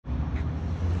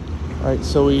Alright,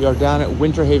 so we are down at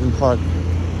Winterhaven Park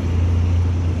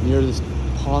near this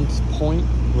Ponce point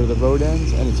where the road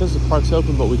ends, and it says the park's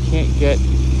open, but we can't get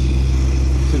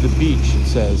to the beach, it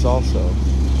says also.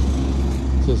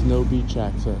 It says no beach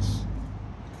access.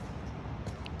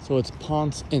 So it's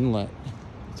Ponce Inlet.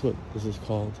 That's what this is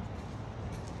called.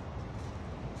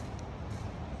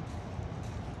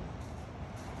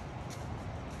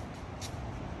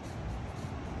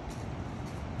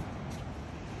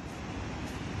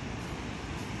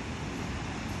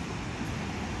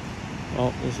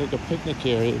 Well, there's like a picnic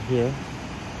area here.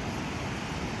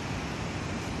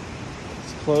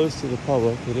 It's closed to the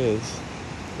public, it is.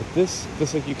 But this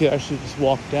looks like you could actually just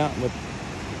walk down, but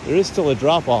there is still a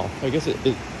drop-off. I guess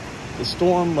the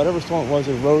storm, whatever storm it was,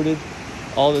 eroded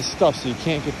all this stuff, so you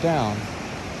can't get down.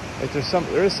 Like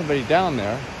there is somebody down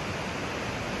there,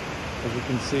 as you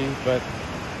can see, but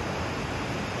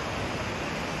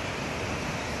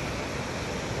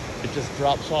it just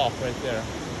drops off right there.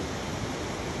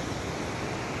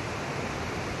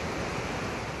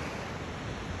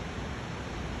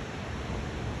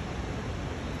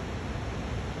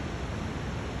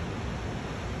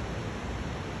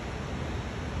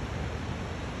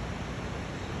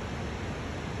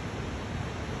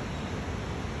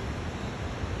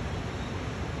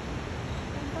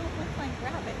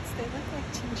 Rabbits, they look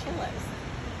like chinchillas.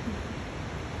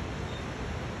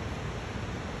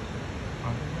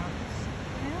 Are they rabbits?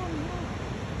 I don't know.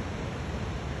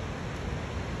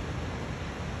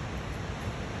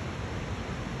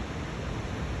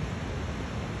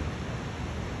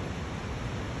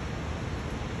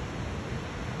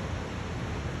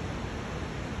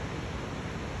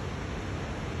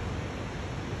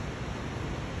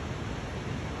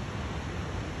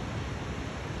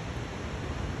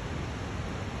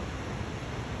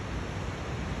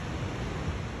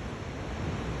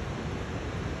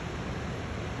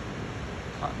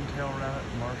 Cottontail rabbit,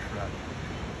 marsh rabbit.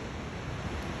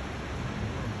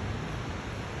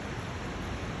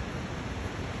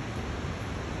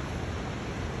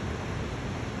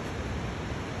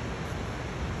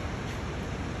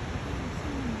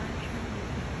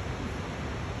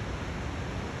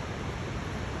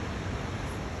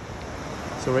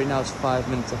 So right now it's 5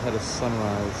 minutes ahead of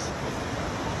sunrise.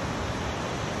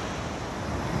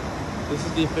 This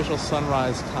is the official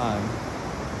sunrise time.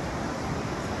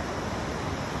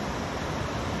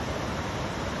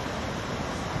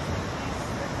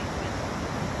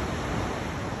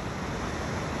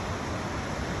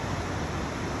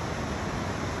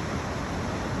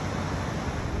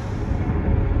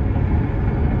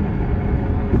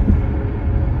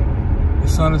 The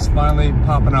sun is finally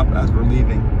popping up as we're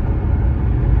leaving.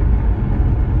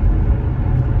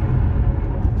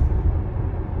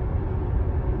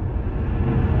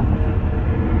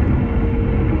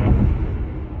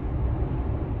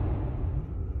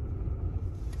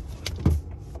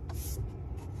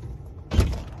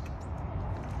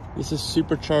 This is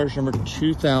supercharged number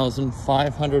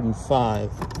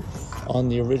 2505 on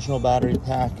the original battery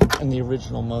pack and the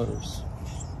original motors.